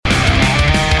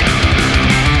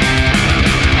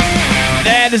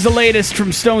That is the latest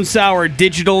from Stone Sour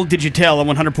Digital on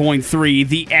 100.3.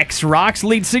 The X-Rocks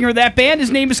lead singer of that band, his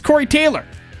name is Corey Taylor.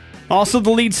 Also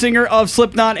the lead singer of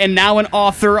Slipknot and now an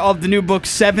author of the new book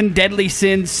 7 Deadly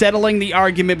Sins, settling the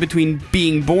argument between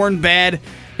being born bad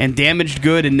and damaged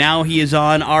good, and now he is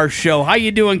on our show. How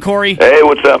you doing, Corey? Hey,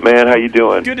 what's up, man? How you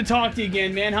doing? Good to talk to you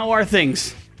again, man. How are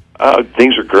things?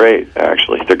 Things are great,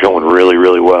 actually. They're going really,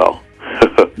 really well.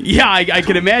 Yeah, I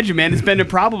can imagine, man. It's been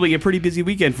probably a pretty busy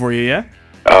weekend for you, yeah?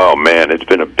 Oh, man, it's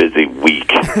been a busy week.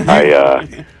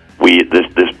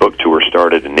 This book tour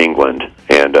started in England,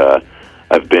 and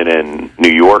I've been in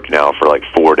New York now for like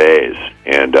 4 days,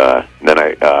 and then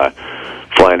I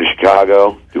fly into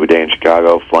Chicago, do a day in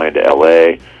Chicago, fly into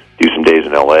L.A., do some days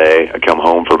in L.A., I come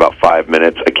home for about 5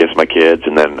 minutes, I kiss my kids,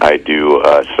 and then I do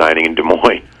signing in Des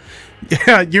Moines.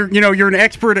 Yeah, you're an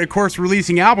expert, of course,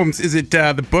 releasing albums. Is it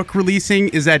the book releasing?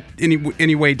 Is that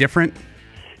any way different?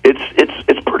 It's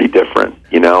pretty different,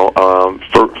 you know.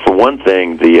 For one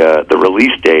thing, the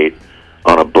release date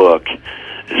on a book,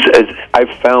 as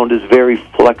I've found, is very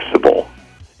flexible.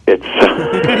 It's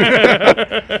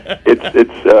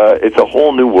it's a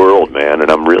whole new world, man,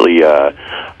 and I'm really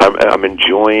I'm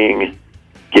enjoying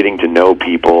getting to know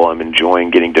people. I'm enjoying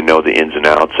getting to know the ins and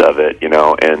outs of it, you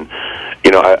know. And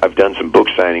you know, I've done some book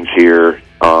signings here,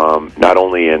 not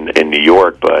only in New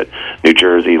York, but New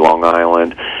Jersey, Long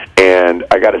Island, and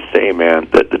I got to say, man,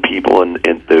 that the people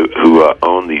who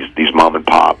own these mom and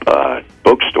pop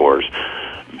bookstores,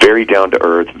 very down to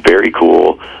earth, very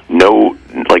cool, no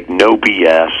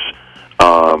BS.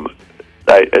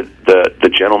 The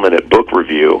gentleman at Book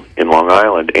Review in Long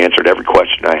Island answered every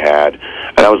question I had,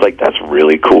 and I was like, that's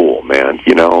really cool, man.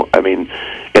 You know, I mean,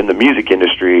 in the music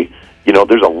industry, you know,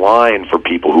 there's a line for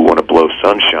people who want to blow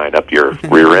sunshine up your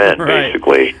rear end, Right.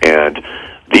 basically, and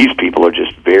these people are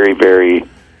just very, very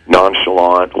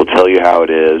nonchalant, will tell you how it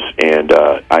is, and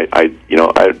I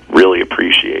really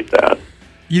appreciate that.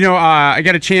 You know, I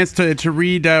got a chance to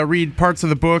read parts of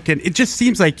the book, and it just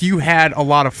seems like you had a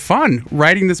lot of fun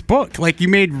writing this book. Like, you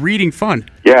made reading fun.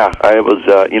 Yeah, I was,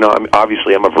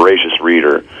 I'm a voracious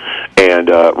reader, and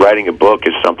writing a book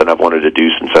is something I've wanted to do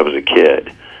since I was a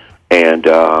kid. And,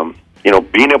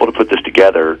 being able to put this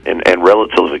together and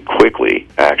relatively quickly,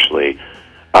 actually,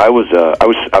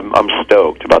 I'm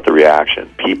stoked about the reaction.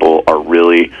 People are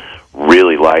really,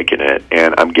 really liking it,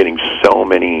 and I'm getting so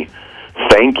many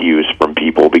thank yous from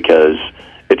people because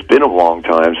it's been a long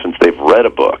time since they've read a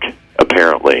book,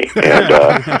 apparently, and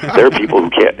there are people who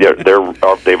can't.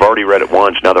 They've already read it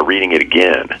once, now they're reading it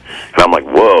again, and I'm like,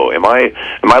 whoa, am I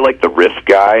like the riff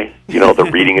guy? You know, the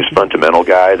reading is fundamental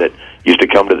guy that used to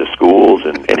come to the schools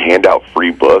and hand out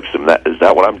free books, and is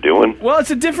that what I'm doing? Well,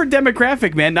 it's a different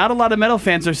demographic, man. Not a lot of metal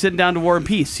fans are sitting down to War and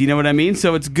Peace. You know what I mean?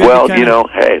 So it's good. Well,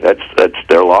 hey, that's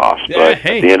their loss. Yeah, but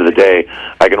hey. At the end of the day,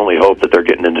 I can only hope that they're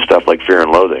getting into stuff like Fear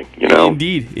and Loathing. You know,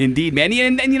 indeed, man.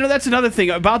 And you know, that's another thing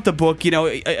about the book. You know,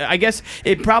 I guess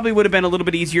it probably would have been a little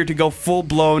bit easier to go full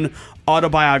blown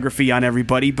autobiography on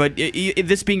everybody, but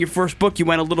this being your first book, you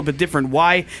went a little bit different.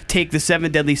 Why take the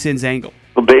 7 Deadly Sins angle?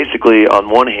 Well, basically, on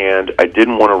one hand, I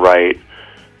didn't want to write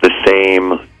the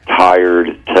same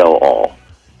tired tell-all.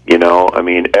 You know, I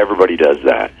mean, everybody does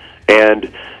that.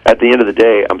 And at the end of the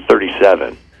day, I'm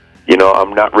 37. You know,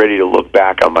 I'm not ready to look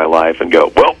back on my life and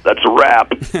go, well, that's a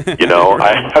wrap. You know,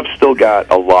 I've still got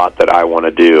a lot that I want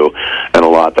to do and a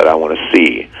lot that I want to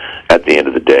see at the end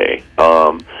of the day.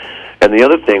 And the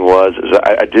other thing was, is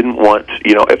I didn't want,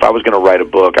 you know, if I was going to write a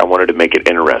book, I wanted to make it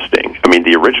interesting. I mean,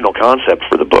 the original concept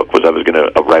for the book was I was going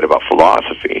to write about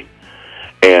philosophy.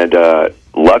 And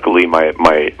luckily, my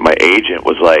agent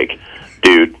was like,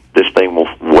 dude, this thing will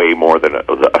weigh more than a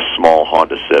small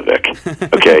Honda Civic.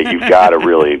 Okay, you've got to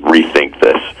really rethink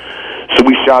this. So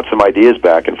we shot some ideas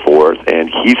back and forth, and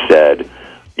he said,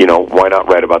 you know, why not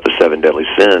write about the 7 Deadly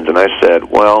Sins? And I said,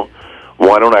 well,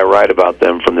 why don't I write about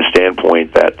them from the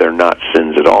standpoint that they're not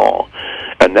sins at all?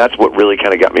 And that's what really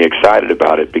kind of got me excited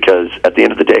about it, because at the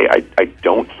end of the day, I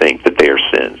don't think that they are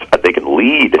sins. They can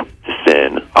lead to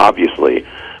sin, obviously,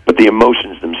 but the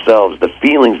emotions themselves, the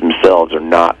feelings themselves are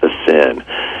not the sin.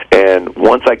 And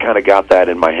once I kind of got that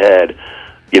in my head,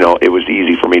 you know, it was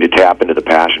easy for me to tap into the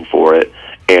passion for it.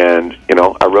 And, you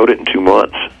know, I wrote it in 2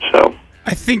 months, so...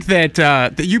 I think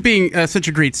that you being such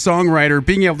a great songwriter,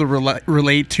 being able to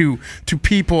relate to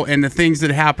people and the things that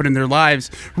happen in their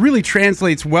lives really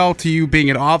translates well to you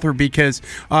being an author, because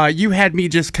you had me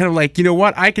just kind of like, you know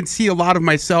what, I can see a lot of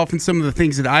myself in some of the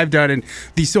things that I've done and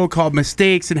these so-called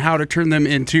mistakes and how to turn them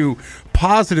into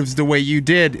positives the way you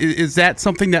did. Is that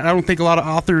something that I don't think a lot of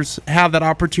authors have that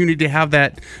opportunity to have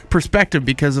that perspective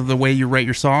because of the way you write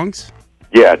your songs?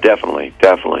 Yeah, definitely.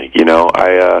 You know,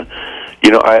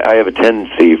 I have a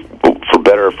tendency, for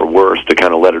better or for worse, to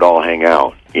kind of let it all hang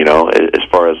out, as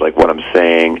far as like what I'm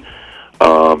saying,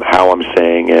 how I'm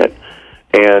saying it.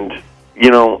 And,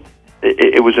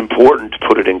 it was important to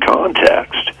put it in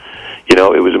context.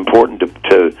 It was important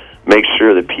to make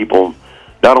sure that people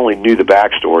not only knew the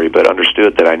backstory, but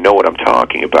understood that I know what I'm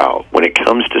talking about when it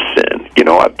comes to sin.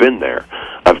 I've been there.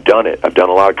 I've done it. I've done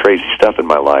a lot of crazy stuff in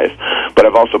my life, but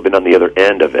I've also been on the other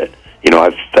end of it.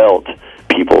 I've felt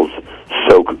people's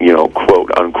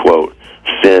quote unquote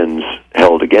sins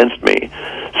held against me.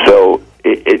 So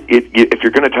if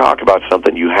you're going to talk about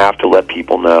something, you have to let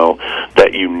people know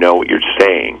that you know what you're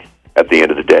saying at the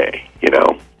end of the day.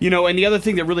 And the other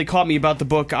thing that really caught me about the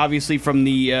book, obviously from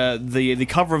the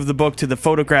cover of the book to the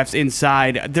photographs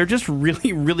inside, they're just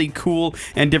really, really cool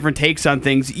and different takes on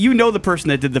things. You know the person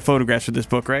that did the photographs for this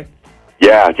book, right?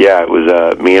 Yeah, it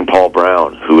was me and Paul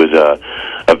Brown, who is a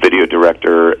video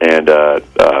director and a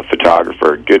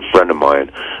photographer, a good friend of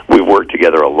mine. We've worked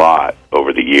together a lot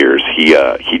over the years. He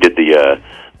did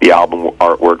the album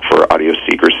artwork for Audio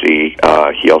Secrecy.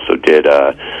 He also did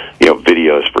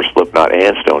videos for Slipknot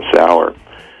and Stone Sour.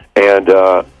 And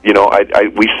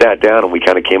we sat down and we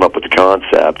kind of came up with the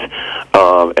concept,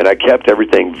 and I kept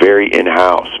everything very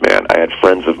in-house, man. I had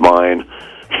friends of mine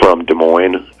from Des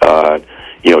Moines,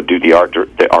 do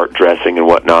the art dressing and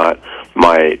whatnot.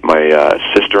 My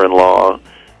sister-in-law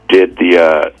did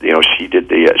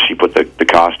she put the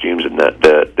costumes and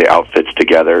the outfits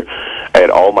together. I had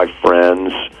all my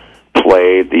friends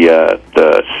play the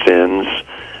sins,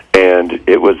 and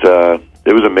it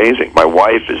was amazing. My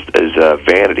wife is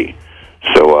Vanity,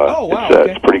 so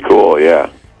it's pretty cool. Yeah.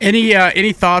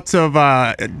 Any thoughts of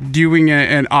doing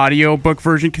an audio book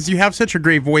version? Because you have such a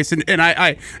great voice, and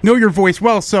I know your voice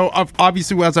well, so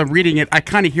obviously as I'm reading it, I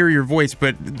kind of hear your voice,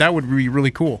 but that would be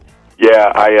really cool.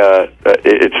 Yeah,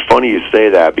 it's funny you say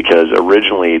that, because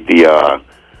originally the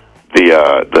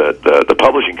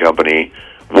publishing company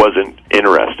wasn't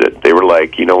interested. They were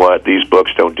like, you know what, these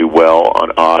books don't do well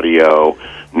on audio.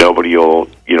 Nobody will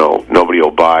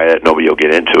buy it. Nobody will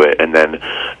get into it. And then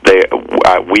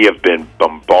we have been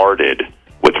bombarded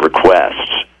with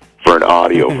requests for an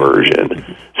audio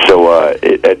version. So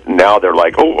now they're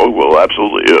like, oh, well,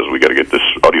 absolutely is. We got to get this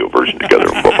audio version together.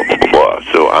 Blah, blah, blah, blah, blah.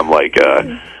 So I'm like,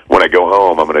 when I go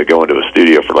home, I'm going to go into a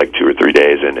studio for like 2 or 3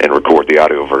 days and record the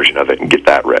audio version of it and get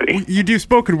that ready. You do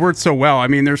spoken word so well. I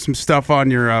mean, there's some stuff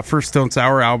on your first Stone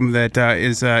Sour album that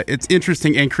is it's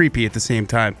interesting and creepy at the same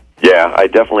time. Yeah, I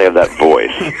definitely have that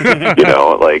voice.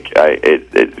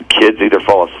 Kids either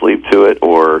fall asleep to it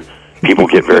or people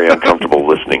get very uncomfortable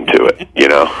listening to it.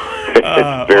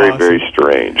 It's very, awesome. Very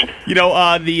strange.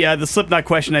 The Slipknot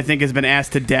question, I think, has been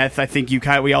asked to death. I think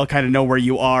we all kind of know where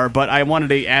you are, but I wanted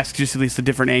to ask just at least a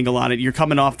different angle on it. You're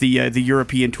coming off the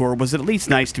European tour. Was it at least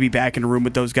nice to be back in a room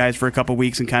with those guys for a couple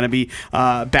weeks and kind of be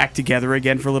back together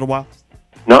again for a little while?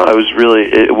 No,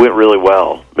 it went really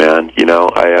well, man.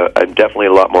 I'm definitely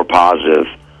a lot more positive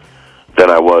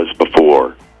than I was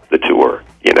before the tour.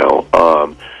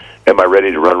 Am I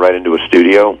ready to run right into a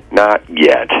studio? Not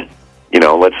yet.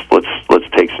 Let's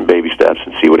take some baby steps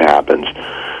and see what happens.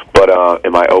 But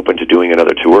am I open to doing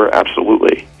another tour?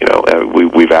 Absolutely.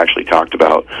 We've actually talked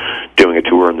about doing a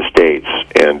tour in the States,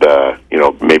 and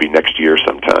maybe next year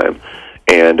sometime,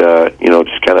 and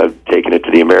just kind of taking it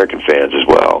to the American fans as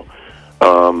well.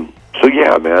 So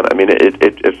yeah, man. I mean,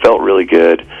 it felt really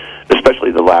good,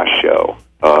 especially the last show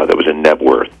that was in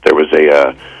Nebworth. There was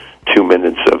a 2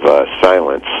 minutes of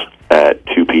silence at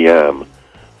 2 p.m.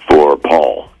 for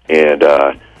Paul, and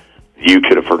you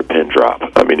could have heard a pin drop.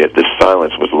 I mean, the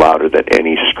silence was louder than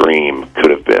any scream could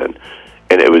have been,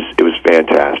 and it was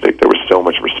fantastic. There was so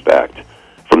much respect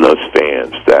from those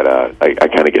fans that I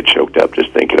kind of get choked up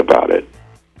just thinking about it.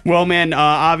 Well, man,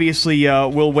 obviously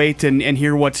we'll wait and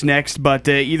hear what's next, but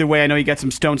either way, I know you got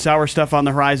some Stone Sour stuff on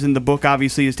the horizon. The book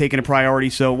obviously is taking a priority,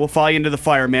 so we'll follow you into the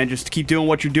fire, man. Just keep doing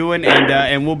what you're doing,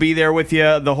 and we'll be there with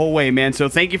you the whole way, man. So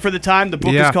thank you for the time. The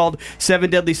book is called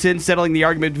 7 Deadly Sins, Settling the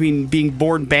Argument Between Being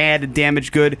Born Bad and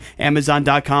Damaged Good.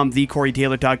 Amazon.com,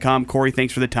 thecoreytaylor.com. Corey,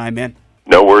 thanks for the time, man.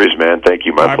 No worries, man. Thank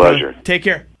you. My pleasure. Brother. Take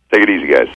care. Take it easy, guys.